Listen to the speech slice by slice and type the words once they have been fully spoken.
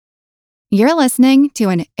You're listening to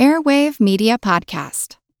an Airwave Media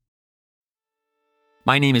Podcast.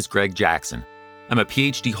 My name is Greg Jackson. I'm a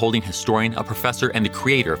PhD-holding historian, a professor, and the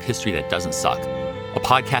creator of History That Doesn't Suck, a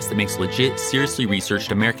podcast that makes legit, seriously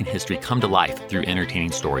researched American history come to life through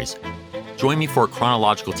entertaining stories. Join me for a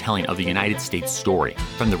chronological telling of the United States story,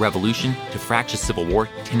 from the Revolution to fractious Civil War,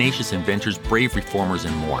 tenacious inventors, brave reformers,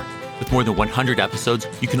 and more. With more than 100 episodes,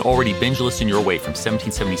 you can already binge listen your way from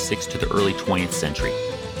 1776 to the early 20th century.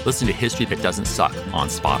 Listen to History That Doesn't Suck on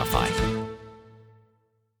Spotify.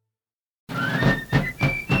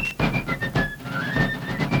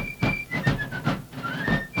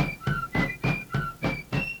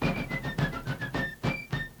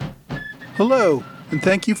 Hello, and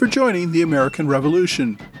thank you for joining the American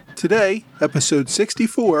Revolution. Today, episode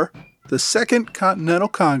 64, the Second Continental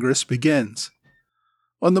Congress begins.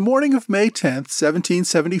 On the morning of May 10th,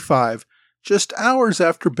 1775, just hours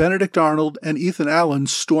after Benedict Arnold and Ethan Allen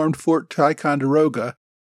stormed Fort Ticonderoga,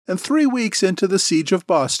 and 3 weeks into the Siege of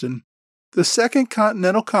Boston, the Second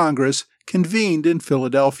Continental Congress convened in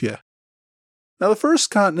Philadelphia. Now, the First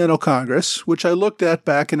Continental Congress, which I looked at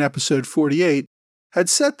back in episode 48, had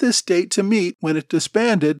set this date to meet when it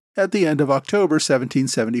disbanded at the end of October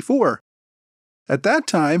 1774. At that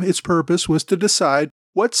time, its purpose was to decide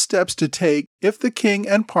what steps to take if the King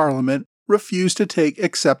and Parliament refused to take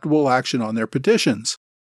acceptable action on their petitions.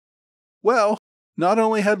 Well, not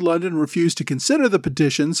only had London refused to consider the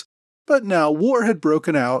petitions, but now war had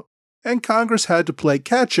broken out, and Congress had to play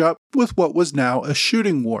catch-up with what was now a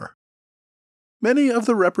shooting war. Many of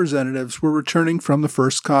the representatives were returning from the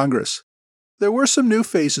First Congress. There were some new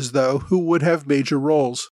faces, though, who would have major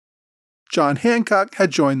roles. John Hancock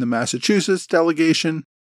had joined the Massachusetts delegation.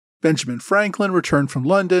 Benjamin Franklin returned from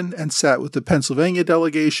London and sat with the Pennsylvania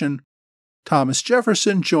delegation. Thomas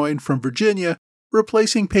Jefferson joined from Virginia,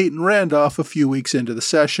 replacing Peyton Randolph a few weeks into the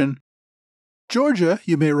session. Georgia,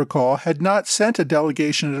 you may recall, had not sent a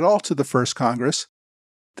delegation at all to the First Congress.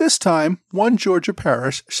 This time, one Georgia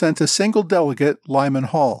parish sent a single delegate, Lyman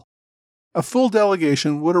Hall. A full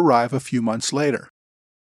delegation would arrive a few months later.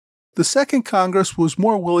 The Second Congress was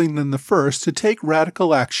more willing than the first to take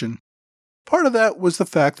radical action. Part of that was the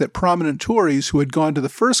fact that prominent Tories who had gone to the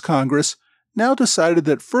First Congress now decided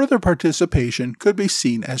that further participation could be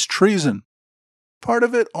seen as treason. Part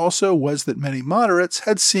of it also was that many moderates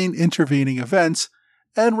had seen intervening events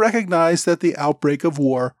and recognized that the outbreak of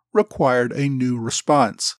war required a new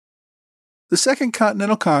response. The Second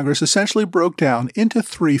Continental Congress essentially broke down into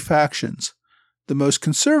 3 factions. The most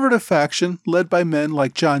conservative faction, led by men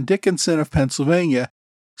like John Dickinson of Pennsylvania,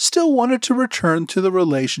 still wanted to return to the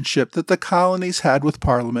relationship that the colonies had with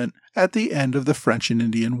Parliament at the end of the French and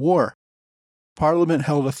Indian War. Parliament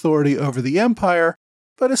held authority over the empire,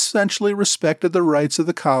 but essentially respected the rights of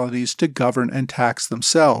the colonies to govern and tax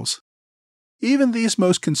themselves. Even these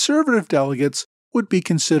most conservative delegates would be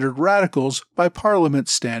considered radicals by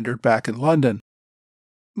Parliament's standard back in London.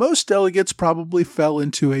 Most delegates probably fell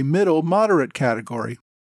into a middle-moderate category.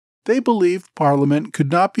 They believed Parliament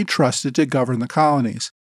could not be trusted to govern the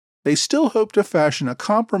colonies. They still hoped to fashion a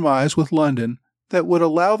compromise with London that would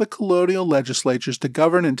allow the colonial legislatures to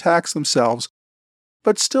govern and tax themselves,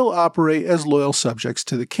 but still operate as loyal subjects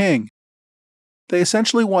to the king. They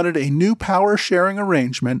essentially wanted a new power-sharing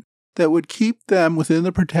arrangement that would keep them within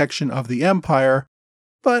the protection of the empire,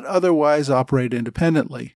 but otherwise operate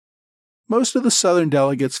independently. Most of the southern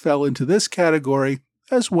delegates fell into this category,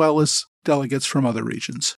 as well as delegates from other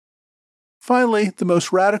regions. Finally, the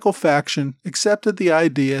most radical faction accepted the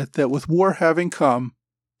idea that with war having come,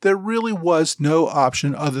 there really was no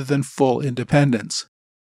option other than full independence.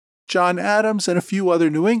 John Adams and a few other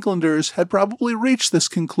New Englanders had probably reached this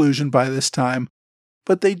conclusion by this time,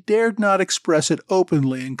 but they dared not express it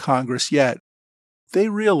openly in Congress yet. They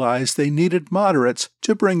realized they needed moderates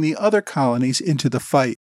to bring the other colonies into the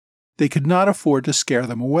fight. They could not afford to scare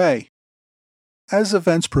them away. As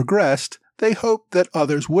events progressed, they hoped that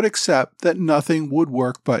others would accept that nothing would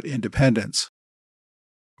work but independence.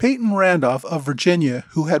 Peyton Randolph of Virginia,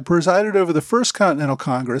 who had presided over the First Continental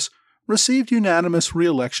Congress, received unanimous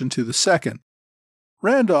re-election to the Second.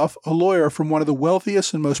 Randolph, a lawyer from one of the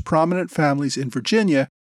wealthiest and most prominent families in Virginia,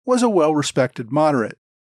 was a well-respected moderate.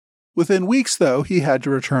 Within weeks, though, he had to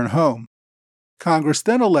return home. Congress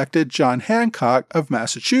then elected John Hancock of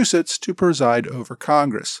Massachusetts to preside over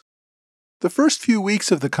Congress. The first few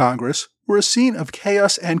weeks of the Congress were a scene of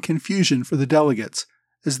chaos and confusion for the delegates,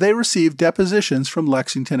 as they received depositions from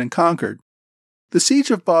Lexington and Concord. The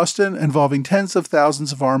siege of Boston, involving tens of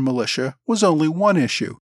thousands of armed militia, was only one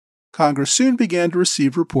issue. Congress soon began to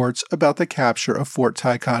receive reports about the capture of Fort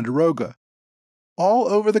Ticonderoga. All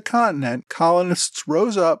over the continent, colonists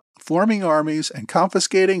rose up forming armies and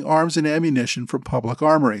confiscating arms and ammunition from public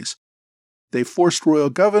armories. They forced royal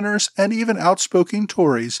governors and even outspoken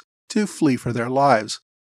Tories to flee for their lives.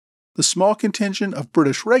 The small contingent of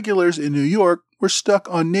British regulars in New York were stuck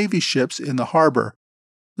on Navy ships in the harbor.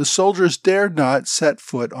 The soldiers dared not set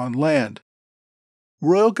foot on land.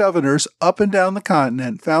 Royal governors up and down the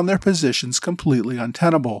continent found their positions completely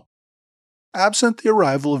untenable. Absent the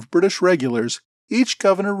arrival of British regulars, each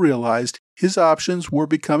governor realized his options were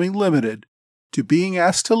becoming limited to being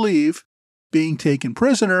asked to leave, being taken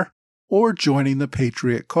prisoner, or joining the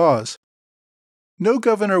Patriot cause. No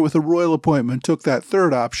governor with a royal appointment took that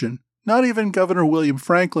third option, not even Governor William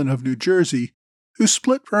Franklin of New Jersey, who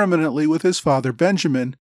split permanently with his father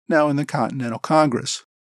Benjamin, now in the Continental Congress.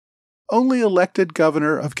 Only elected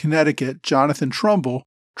Governor of Connecticut, Jonathan Trumbull,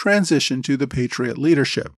 transitioned to the Patriot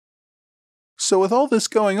leadership. So with all this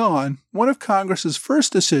going on, one of Congress's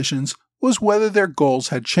first decisions was whether their goals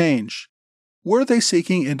had changed. Were they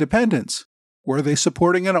seeking independence? Were they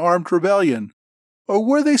supporting an armed rebellion? Or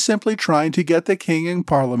were they simply trying to get the king and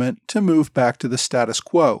parliament to move back to the status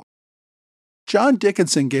quo? John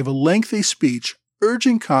Dickinson gave a lengthy speech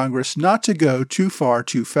urging Congress not to go too far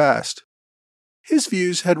too fast. His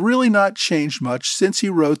views had really not changed much since he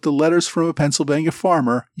wrote the Letters from a Pennsylvania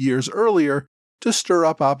Farmer years earlier to stir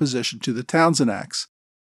up opposition to the Townshend Acts.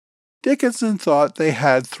 Dickinson thought they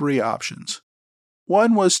had three options.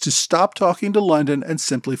 One was to stop talking to London and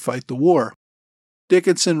simply fight the war.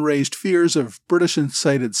 Dickinson raised fears of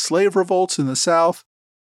British-incited slave revolts in the South,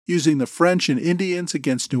 using the French and Indians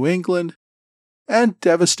against New England, and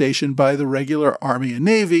devastation by the regular Army and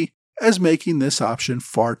Navy as making this option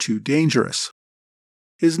far too dangerous.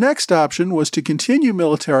 His next option was to continue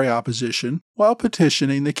military opposition while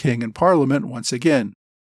petitioning the king and parliament once again.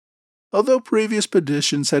 Although previous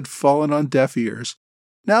petitions had fallen on deaf ears,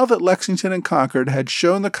 now that Lexington and Concord had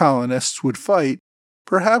shown the colonists would fight,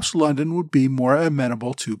 perhaps London would be more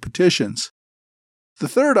amenable to petitions. The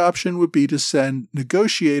third option would be to send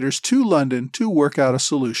negotiators to London to work out a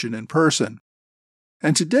solution in person.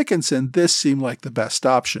 And to Dickinson, this seemed like the best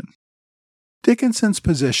option. Dickinson's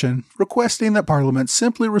position, requesting that Parliament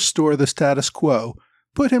simply restore the status quo,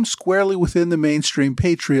 put him squarely within the mainstream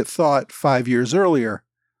Patriot thought 5 years earlier.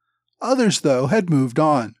 Others, though, had moved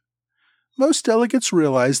on. Most delegates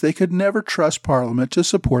realized they could never trust Parliament to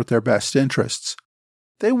support their best interests.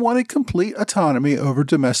 They wanted complete autonomy over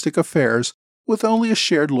domestic affairs with only a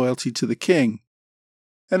shared loyalty to the king.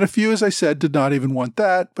 And a few, as I said, did not even want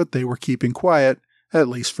that, but they were keeping quiet, at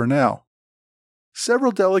least for now.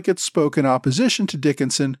 Several delegates spoke in opposition to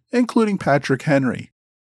Dickinson, including Patrick Henry.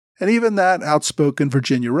 And even that outspoken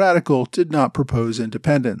Virginia radical did not propose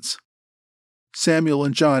independence. Samuel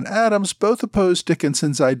and John Adams both opposed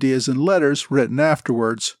Dickinson's ideas in letters written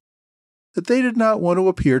afterwards, that they did not want to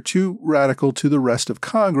appear too radical to the rest of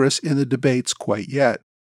Congress in the debates quite yet.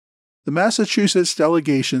 The Massachusetts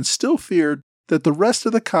delegation still feared that the rest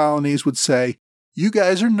of the colonies would say, "You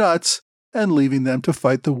guys are nuts," and leaving them to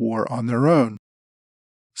fight the war on their own.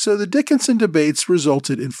 So the Dickinson debates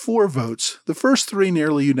resulted in 4 votes, the first 3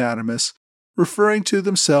 nearly unanimous, referring to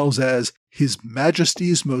themselves as His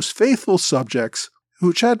Majesty's most faithful subjects,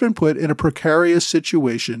 which had been put in a precarious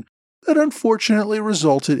situation that unfortunately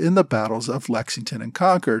resulted in the battles of Lexington and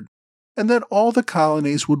Concord, and that all the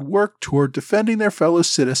colonies would work toward defending their fellow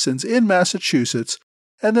citizens in Massachusetts,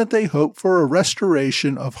 and that they hoped for a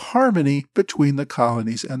restoration of harmony between the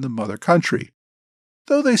colonies and the mother country,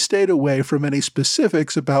 though they stayed away from any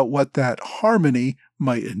specifics about what that harmony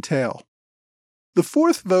might entail. The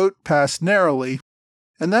 4th vote passed narrowly,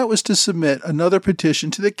 and that was to submit another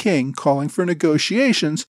petition to the king calling for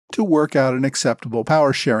negotiations to work out an acceptable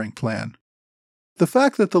power-sharing plan. The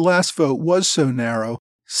fact that the last vote was so narrow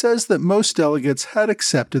says that most delegates had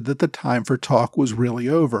accepted that the time for talk was really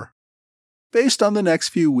over. Based on the next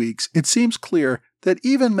few weeks, it seems clear that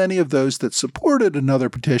even many of those that supported another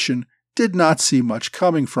petition did not see much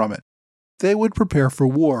coming from it. They would prepare for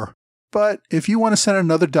war, but if you want to send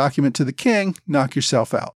another document to the king, knock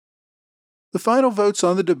yourself out. The final votes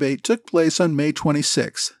on the debate took place on May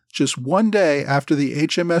 26, just one day after the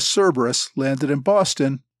HMS Cerberus landed in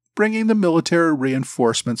Boston, bringing the military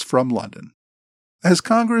reinforcements from London. As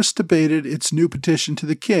Congress debated its new petition to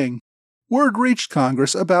the king, word reached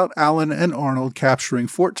Congress about Allen and Arnold capturing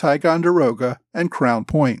Fort Ticonderoga and Crown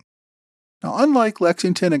Point. Now, unlike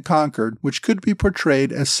Lexington and Concord, which could be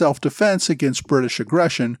portrayed as self-defense against British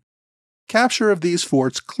aggression, capture of these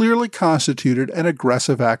forts clearly constituted an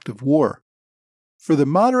aggressive act of war. For the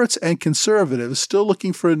moderates and conservatives still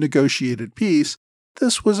looking for a negotiated peace,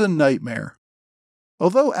 this was a nightmare.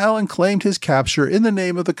 Although Allen claimed his capture in the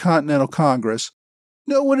name of the Continental Congress,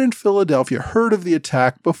 no one in Philadelphia heard of the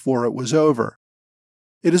attack before it was over.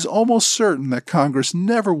 It is almost certain that Congress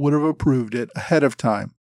never would have approved it ahead of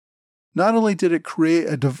time. Not only did it create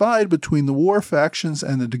a divide between the war factions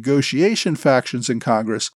and the negotiation factions in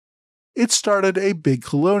Congress, it started a big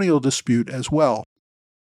colonial dispute as well.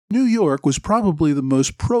 New York was probably the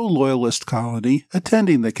most pro-loyalist colony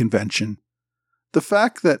attending the convention. The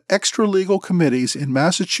fact that extra-legal committees in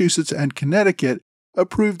Massachusetts and Connecticut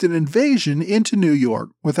approved an invasion into New York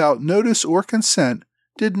without notice or consent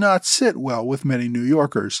did not sit well with many New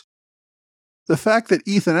Yorkers. The fact that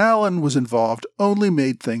Ethan Allen was involved only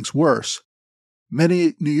made things worse.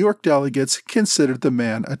 Many New York delegates considered the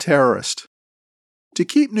man a terrorist. To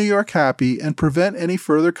keep New York happy and prevent any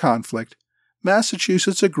further conflict,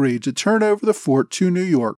 Massachusetts agreed to turn over the fort to New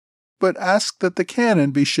York, but asked that the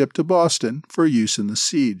cannon be shipped to Boston for use in the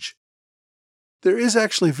siege. There is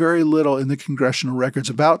actually very little in the congressional records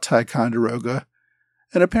about Ticonderoga,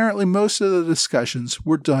 and apparently most of the discussions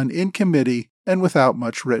were done in committee and without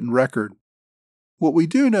much written record. What we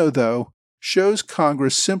do know, though, shows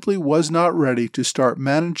Congress simply was not ready to start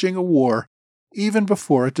managing a war even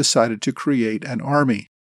before it decided to create an army.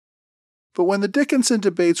 But when the Dickinson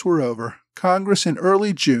debates were over, Congress in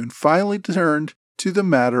early June finally turned to the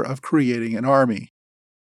matter of creating an army.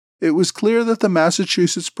 It was clear that the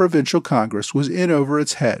Massachusetts Provincial Congress was in over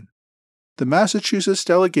its head. The Massachusetts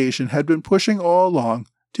delegation had been pushing all along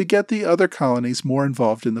to get the other colonies more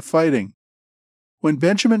involved in the fighting. When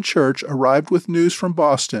Benjamin Church arrived with news from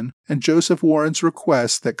Boston and Joseph Warren's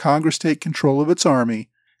request that Congress take control of its army,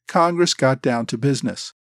 Congress got down to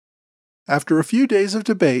business. After a few days of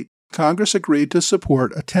debate, Congress agreed to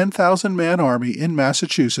support a 10,000-man army in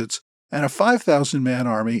Massachusetts and a 5,000-man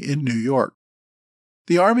army in New York.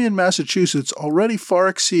 The army in Massachusetts already far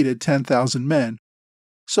exceeded 10,000 men,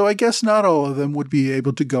 so I guess not all of them would be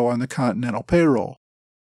able to go on the Continental payroll.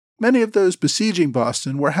 Many of those besieging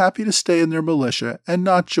Boston were happy to stay in their militia and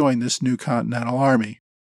not join this new Continental army.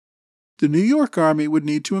 The New York army would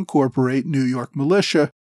need to incorporate New York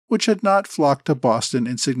militia, which had not flocked to Boston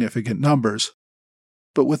in significant numbers.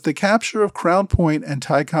 But with the capture of Crown Point and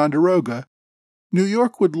Ticonderoga, New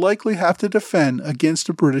York would likely have to defend against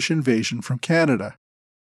a British invasion from Canada.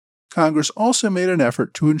 Congress also made an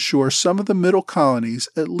effort to ensure some of the middle colonies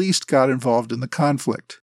at least got involved in the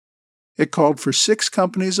conflict. It called for 6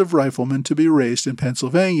 companies of riflemen to be raised in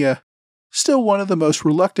Pennsylvania, still one of the most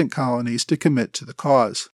reluctant colonies to commit to the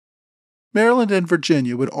cause. Maryland and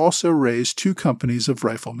Virginia would also raise 2 companies of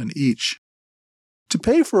riflemen each. To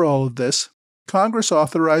pay for all of this, Congress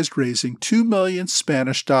authorized raising $2 million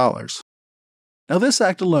Spanish dollars. Now, this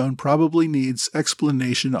act alone probably needs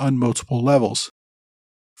explanation on multiple levels.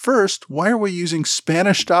 First, why are we using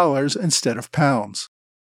Spanish dollars instead of pounds?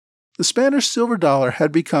 The Spanish silver dollar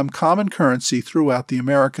had become common currency throughout the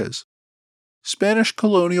Americas. Spanish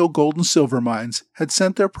colonial gold and silver mines had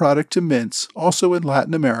sent their product to mints also in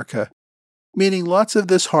Latin America, meaning lots of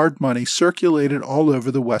this hard money circulated all over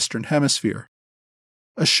the Western Hemisphere.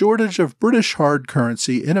 A shortage of British hard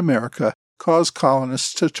currency in America caused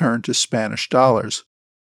colonists to turn to Spanish dollars.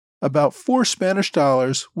 About 4 Spanish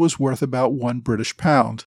dollars was worth about 1 British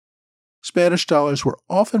pound. Spanish dollars were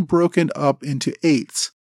often broken up into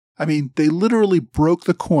eighths. I mean, they literally broke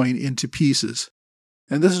the coin into pieces.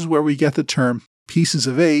 And this is where we get the term pieces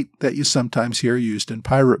of 8 that you sometimes hear used in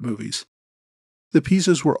pirate movies. The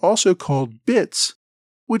pieces were also called bits,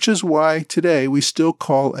 which is why today we still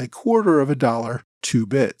call a quarter of a dollar 2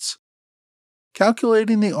 bits.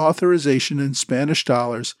 Calculating the authorization in Spanish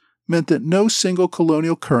dollars meant that no single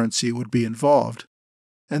colonial currency would be involved,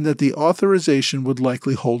 and that the authorization would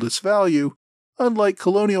likely hold its value, unlike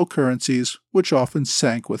colonial currencies, which often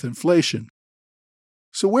sank with inflation.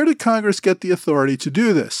 So where did Congress get the authority to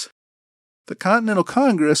do this? The Continental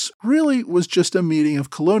Congress really was just a meeting of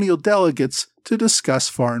colonial delegates to discuss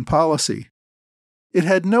foreign policy. It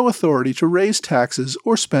had no authority to raise taxes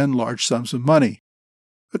or spend large sums of money.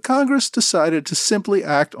 The Congress decided to simply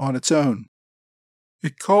act on its own.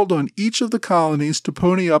 It called on each of the colonies to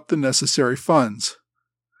pony up the necessary funds.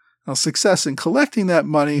 Now, success in collecting that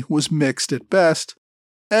money was mixed at best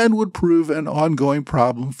and would prove an ongoing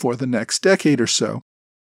problem for the next decade or so.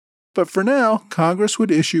 But for now, Congress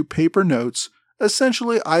would issue paper notes,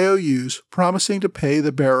 essentially IOUs, promising to pay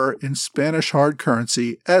the bearer in Spanish hard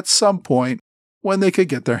currency at some point when they could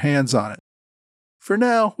get their hands on it. For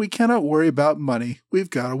now, we cannot worry about money. We've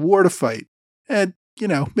got a war to fight. And,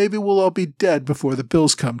 maybe we'll all be dead before the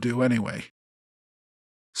bills come due anyway.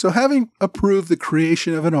 So having approved the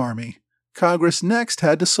creation of an army, Congress next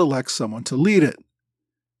had to select someone to lead it.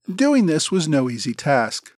 Doing this was no easy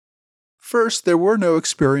task. First, there were no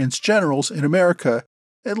experienced generals in America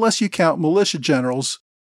unless you count militia generals,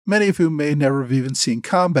 many of whom may never have even seen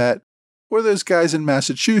combat, or those guys in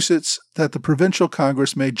Massachusetts that the Provincial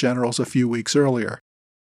Congress made generals a few weeks earlier.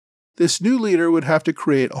 This new leader would have to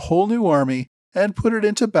create a whole new army and put it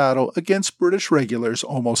into battle against British regulars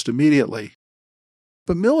almost immediately.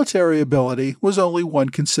 But military ability was only one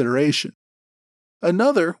consideration.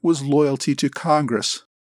 Another was loyalty to Congress.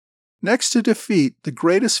 Next to defeat, the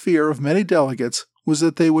greatest fear of many delegates was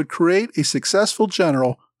that they would create a successful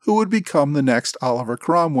general who would become the next Oliver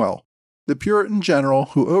Cromwell, the Puritan general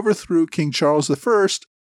who overthrew King Charles I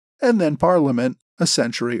and then Parliament a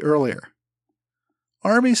century earlier.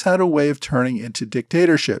 Armies had a way of turning into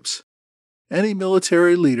dictatorships. Any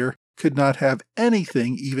military leader could not have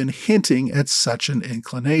anything even hinting at such an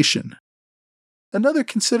inclination. Another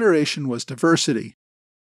consideration was diversity.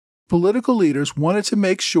 Political leaders wanted to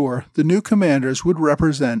make sure the new commanders would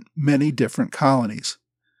represent many different colonies.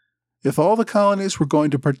 If all the colonies were going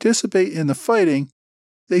to participate in the fighting,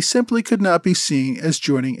 they simply could not be seen as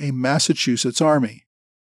joining a Massachusetts army.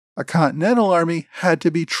 A Continental army had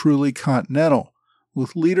to be truly continental,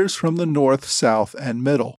 with leaders from the North, South, and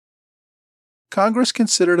Middle. Congress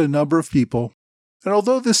considered a number of people, and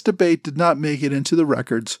although this debate did not make it into the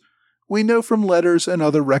records, we know from letters and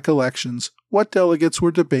other recollections what delegates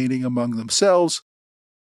were debating among themselves,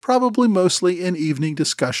 probably mostly in evening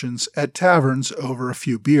discussions at taverns over a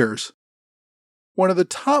few beers. One of the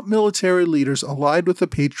top military leaders allied with the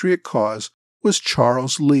Patriot cause was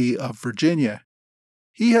Charles Lee of Virginia.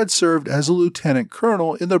 He had served as a lieutenant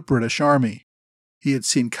colonel in the British Army. He had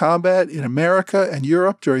seen combat in America and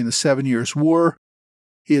Europe during the 7 Years' War.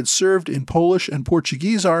 He had served in Polish and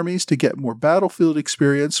Portuguese armies to get more battlefield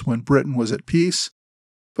experience when Britain was at peace.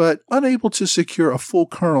 But unable to secure a full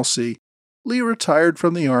colonelcy, Lee retired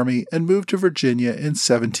from the Army and moved to Virginia in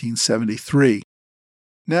 1773.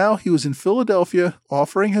 Now he was in Philadelphia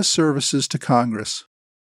offering his services to Congress.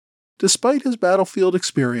 Despite his battlefield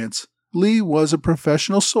experience, Lee was a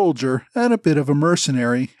professional soldier and a bit of a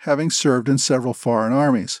mercenary, having served in several foreign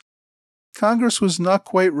armies. Congress was not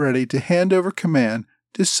quite ready to hand over command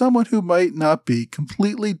to someone who might not be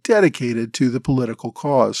completely dedicated to the political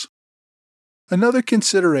cause. Another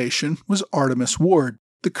consideration was Artemas Ward,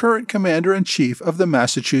 the current commander-in-chief of the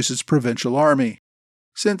Massachusetts Provincial Army,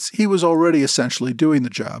 since he was already essentially doing the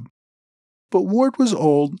job. But Ward was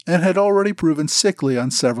old and had already proven sickly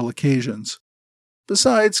on several occasions.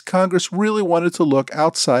 Besides, Congress really wanted to look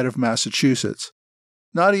outside of Massachusetts.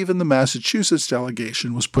 Not even the Massachusetts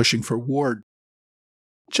delegation was pushing for Ward.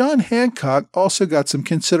 John Hancock also got some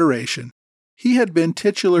consideration. He had been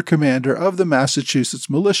titular commander of the Massachusetts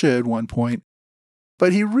militia at one point,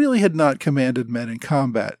 but he really had not commanded men in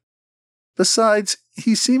combat. Besides,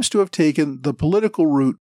 he seems to have taken the political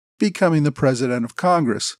route, becoming the president of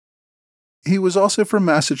Congress. He was also from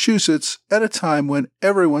Massachusetts at a time when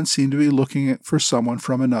everyone seemed to be looking for someone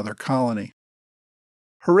from another colony.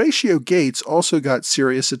 Horatio Gates also got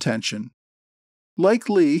serious attention. Like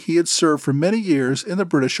Lee, he had served for many years in the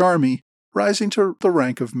British Army, rising to the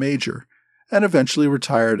rank of major, and eventually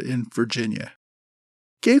retired in Virginia.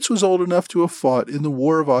 Gates was old enough to have fought in the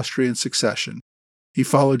War of Austrian Succession. He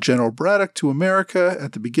followed General Braddock to America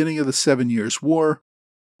at the beginning of the 7 Years' War,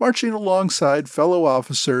 marching alongside fellow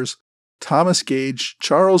officers Thomas Gage,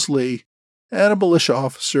 Charles Lee, and a militia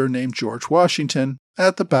officer named George Washington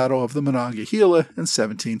at the Battle of the Monongahela in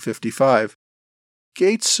 1755.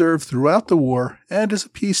 Gates served throughout the war and as a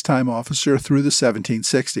peacetime officer through the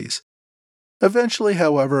 1760s. Eventually,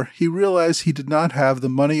 however, he realized he did not have the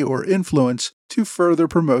money or influence to further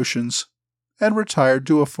promotions and retired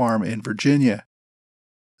to a farm in Virginia.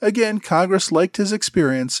 Again, Congress liked his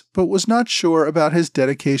experience, but was not sure about his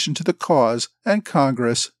dedication to the cause and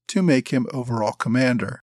Congress to make him overall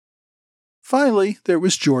commander. Finally, there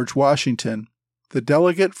was George Washington, the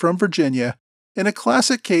delegate from Virginia, in a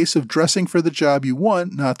classic case of dressing for the job you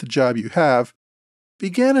want, not the job you have,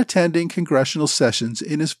 began attending congressional sessions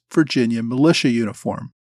in his Virginia militia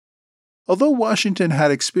uniform. Although Washington had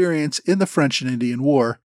experience in the French and Indian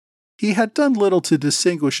War, he had done little to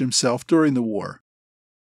distinguish himself during the war.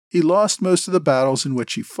 He lost most of the battles in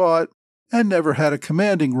which he fought, and never had a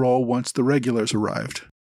commanding role once the regulars arrived.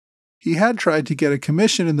 He had tried to get a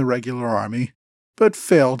commission in the regular army, but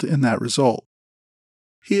failed in that result.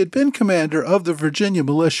 He had been commander of the Virginia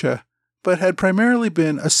militia, but had primarily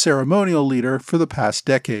been a ceremonial leader for the past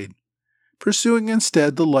decade, pursuing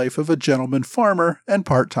instead the life of a gentleman farmer and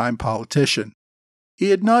part-time politician. He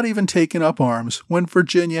had not even taken up arms when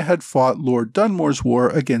Virginia had fought Lord Dunmore's war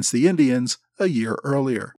against the Indians a year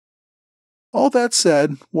earlier. All that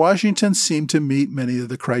said, Washington seemed to meet many of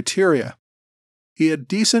the criteria. He had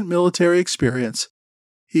decent military experience,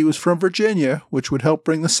 He was from Virginia, which would help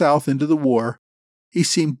bring the South into the war. He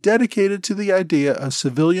seemed dedicated to the idea of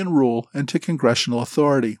civilian rule and to congressional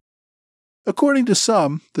authority. According to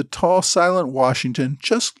some, the tall, silent Washington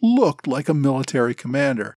just looked like a military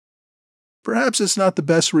commander. Perhaps it's not the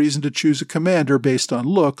best reason to choose a commander based on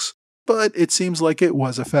looks, but it seems like it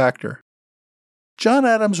was a factor. John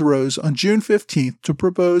Adams rose on June 15th to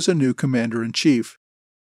propose a new commander-in-chief.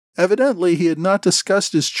 Evidently, he had not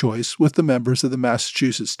discussed his choice with the members of the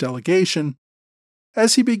Massachusetts delegation.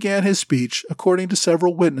 As he began his speech, according to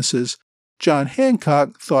several witnesses, John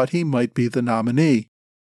Hancock thought he might be the nominee.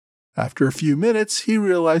 After a few minutes, he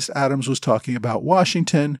realized Adams was talking about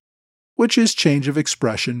Washington, which his change of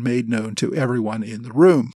expression made known to everyone in the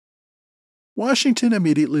room. Washington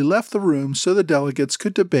immediately left the room so the delegates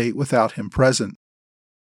could debate without him present.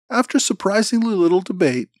 After surprisingly little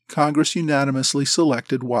debate, Congress unanimously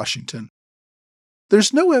selected Washington.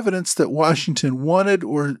 There's no evidence that Washington wanted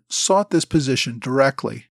or sought this position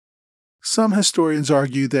directly. Some historians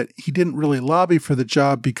argue that he didn't really lobby for the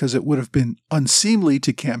job because it would have been unseemly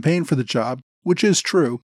to campaign for the job, which is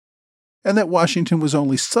true, and that Washington was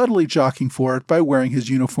only subtly jockeying for it by wearing his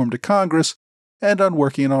uniform to Congress and on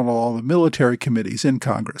working on all the military committees in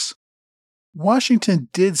Congress. Washington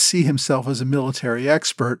did see himself as a military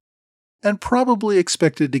expert and probably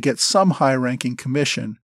expected to get some high-ranking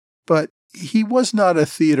commission, but he was not a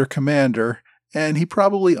theater commander, and he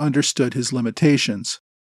probably understood his limitations.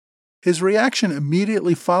 His reaction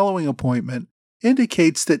immediately following appointment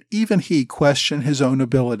indicates that even he questioned his own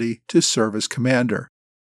ability to serve as commander.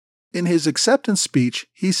 In his acceptance speech,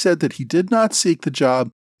 he said that he did not seek the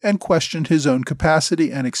job and questioned his own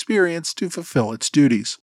capacity and experience to fulfill its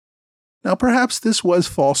duties. Now, perhaps this was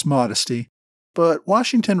false modesty, but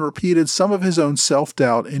Washington repeated some of his own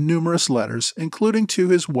self-doubt in numerous letters, including to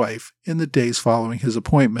his wife, in the days following his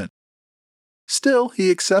appointment. Still,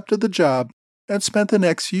 he accepted the job and spent the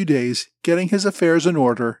next few days getting his affairs in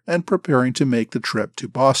order and preparing to make the trip to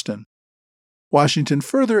Boston. Washington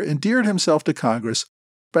further endeared himself to Congress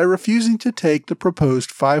by refusing to take the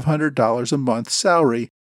proposed $500 a month salary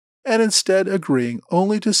and instead agreeing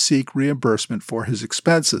only to seek reimbursement for his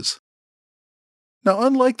expenses. Now,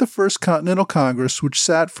 unlike the First Continental Congress, which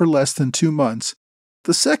sat for less than 2 months,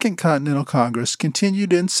 the Second Continental Congress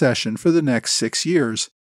continued in session for the next 6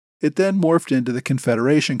 years. It then morphed into the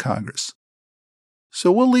Confederation Congress.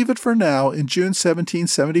 So we'll leave it for now in June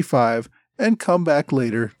 1775 and come back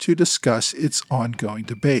later to discuss its ongoing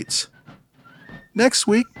debates. Next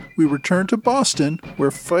week, we return to Boston,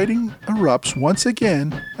 where fighting erupts once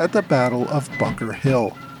again at the Battle of Bunker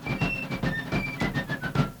Hill.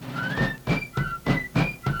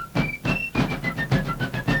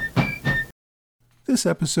 This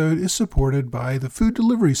episode is supported by the food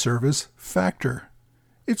delivery service Factor.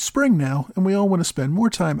 It's spring now, and we all want to spend more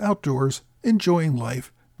time outdoors enjoying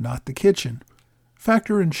life, not the kitchen.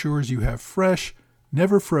 Factor ensures you have fresh,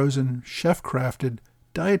 never frozen, chef-crafted,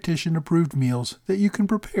 dietitian-approved meals that you can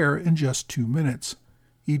prepare in just 2 minutes.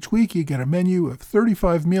 Each week you get a menu of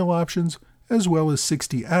 35 meal options as well as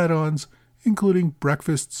 60 add-ons, including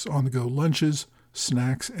breakfasts, on-the-go lunches,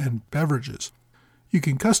 snacks, and beverages. You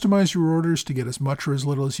can customize your orders to get as much or as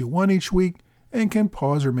little as you want each week and can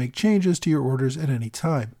pause or make changes to your orders at any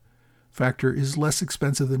time. Factor is less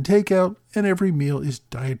expensive than takeout, and every meal is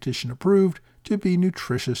dietitian approved to be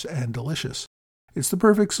nutritious and delicious. It's the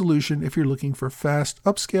perfect solution if you're looking for fast,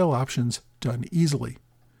 upscale options done easily.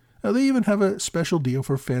 Now, they even have a special deal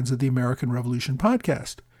for fans of the American Revolution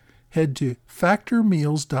podcast. Head to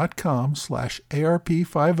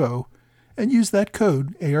factormeals.com/ARP50 and use that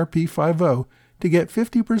code ARP50 to get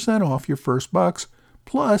 50% off your first box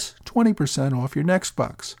plus 20% off your next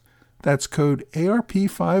box. That's code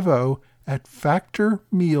ARP50 at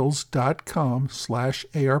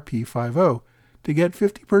factormeals.com/ARP50 to get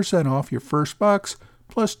 50% off your first box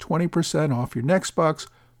plus 20% off your next box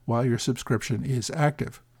while your subscription is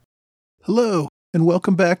active. Hello, and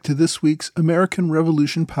welcome back to this week's American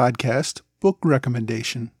Revolution podcast book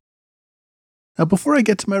recommendation. Now, before I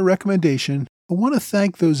get to my recommendation, I want to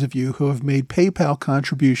thank those of you who have made PayPal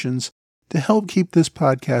contributions to help keep this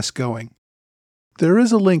podcast going. There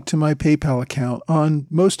is a link to my PayPal account on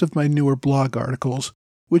most of my newer blog articles,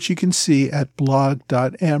 which you can see at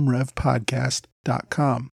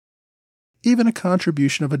blog.amrevpodcast.com. Even a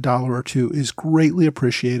contribution of $1 or $2 is greatly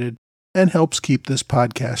appreciated and helps keep this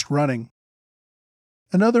podcast running.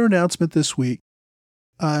 Another announcement this week.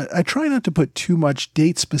 I try not to put too much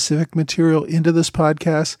date-specific material into this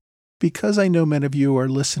podcast because I know many of you are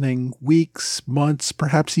listening weeks, months,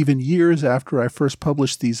 perhaps even years after I first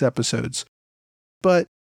published these episodes. But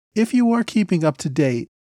if you are keeping up to date,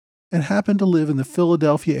 and happen to live in the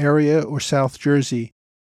Philadelphia area or South Jersey,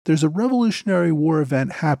 there's a Revolutionary War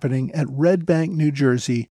event happening at Red Bank, New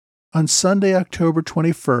Jersey on Sunday, October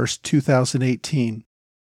 21st, 2018.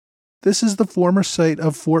 This is the former site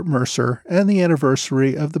of Fort Mercer and the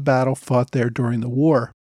anniversary of the battle fought there during the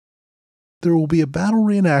war. There will be a battle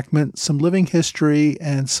reenactment, some living history,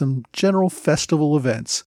 and some general festival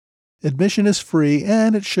events. Admission is free,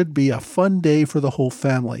 and it should be a fun day for the whole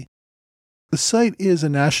family. The site is a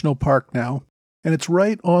national park now, and it's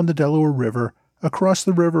right on the Delaware River, across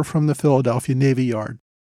the river from the Philadelphia Navy Yard.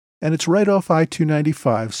 And it's right off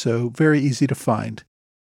I-295, so very easy to find.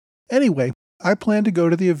 Anyway, I plan to go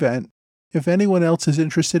to the event. If anyone else is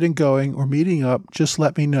interested in going or meeting up, just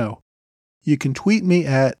let me know. You can tweet me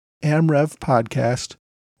at amrevpodcast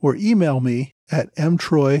or email me at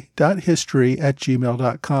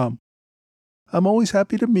mtroy.history@gmail.com. I'm always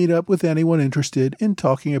happy to meet up with anyone interested in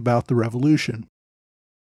talking about the Revolution.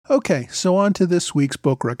 Okay, so on to this week's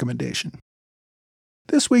book recommendation.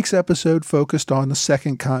 This week's episode focused on the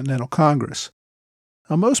Second Continental Congress.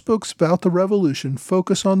 Now, most books about the Revolution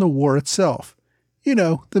focus on the war itself. You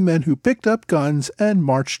know, the men who picked up guns and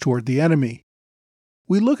marched toward the enemy.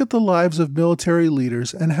 We look at the lives of military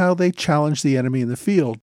leaders and how they challenged the enemy in the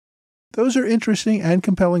field. Those are interesting and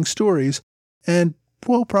compelling stories, and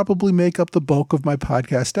will probably make up the bulk of my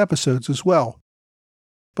podcast episodes as well.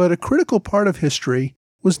 But a critical part of history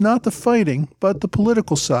was not the fighting, but the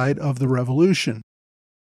political side of the Revolution.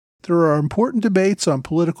 There are important debates on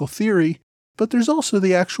political theory, but there's also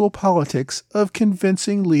the actual politics of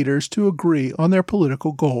convincing leaders to agree on their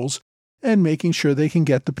political goals and making sure they can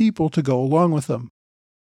get the people to go along with them.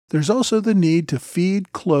 There's also the need to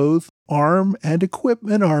feed, clothe, arm, and equip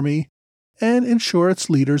an army and ensure its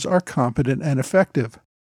leaders are competent and effective.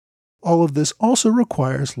 All of this also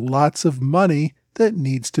requires lots of money that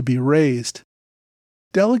needs to be raised.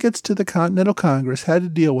 Delegates to the Continental Congress had to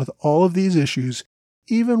deal with all of these issues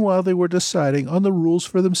even while they were deciding on the rules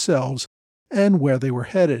for themselves and where they were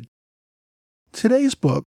headed. Today's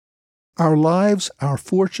book, Our Lives, Our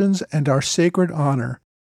Fortunes, and Our Sacred Honor,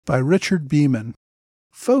 by Richard Beeman,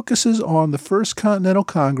 focuses on the First Continental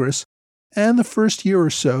Congress and the first year or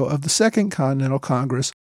so of the Second Continental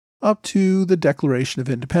Congress up to the Declaration of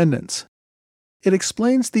Independence. It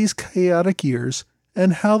explains these chaotic years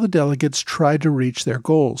and how the delegates tried to reach their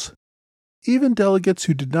goals. Even delegates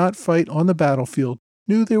who did not fight on the battlefield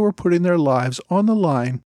knew they were putting their lives on the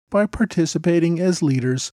line by participating as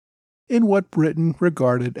leaders in what Britain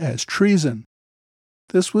regarded as treason.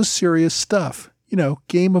 This was serious stuff,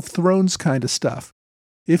 Game of Thrones kind of stuff.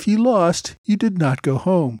 If you lost, you did not go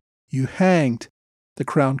home. You hanged. The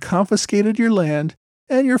crown confiscated your land,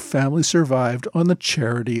 and your family survived on the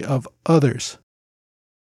charity of others.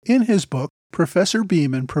 In his book, Professor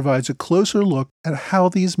Beeman provides a closer look at how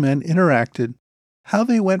these men interacted, how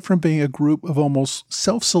they went from being a group of almost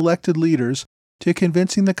self-selected leaders to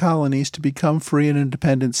convincing the colonies to become free and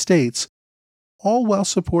independent states, all while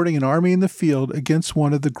supporting an army in the field against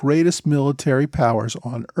one of the greatest military powers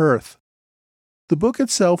on Earth. The book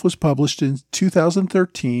itself was published in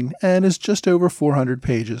 2013 and is just over 400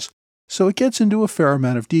 pages, so it gets into a fair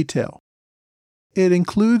amount of detail. It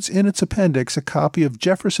includes in its appendix a copy of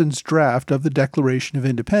Jefferson's draft of the Declaration of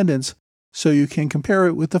Independence, so you can compare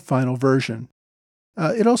it with the final version.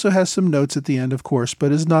 It also has some notes at the end, of course,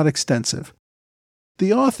 but is not extensive.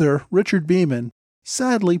 The author, Richard Beeman,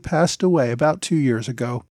 sadly passed away about 2 years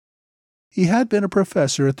ago. He had been a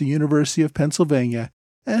professor at the University of Pennsylvania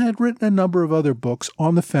and had written a number of other books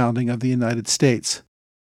on the founding of the United States.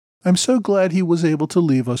 I'm so glad he was able to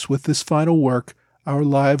leave us with this final work, Our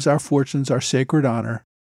Lives, Our Fortunes, Our Sacred Honor,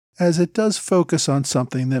 as it does focus on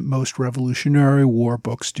something that most Revolutionary War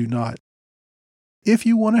books do not. If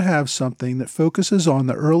you want to have something that focuses on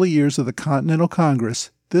the early years of the Continental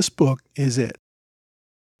Congress, this book is it.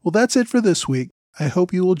 Well, that's it for this week. I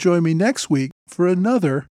hope you will join me next week for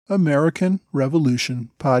another American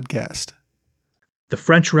Revolution podcast. The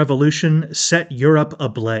French Revolution set Europe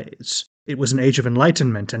ablaze. It was an age of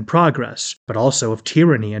enlightenment and progress, but also of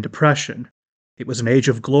tyranny and oppression. It was an age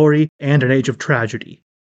of glory and an age of tragedy.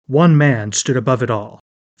 One man stood above it all.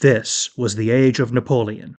 This was the Age of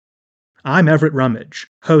Napoleon. I'm Everett Rummage,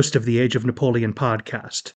 host of the Age of Napoleon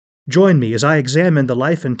podcast. Join me as I examine the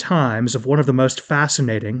life and times of one of the most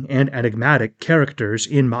fascinating and enigmatic characters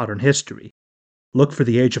in modern history. Look for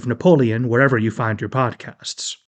the Age of Napoleon wherever you find your podcasts.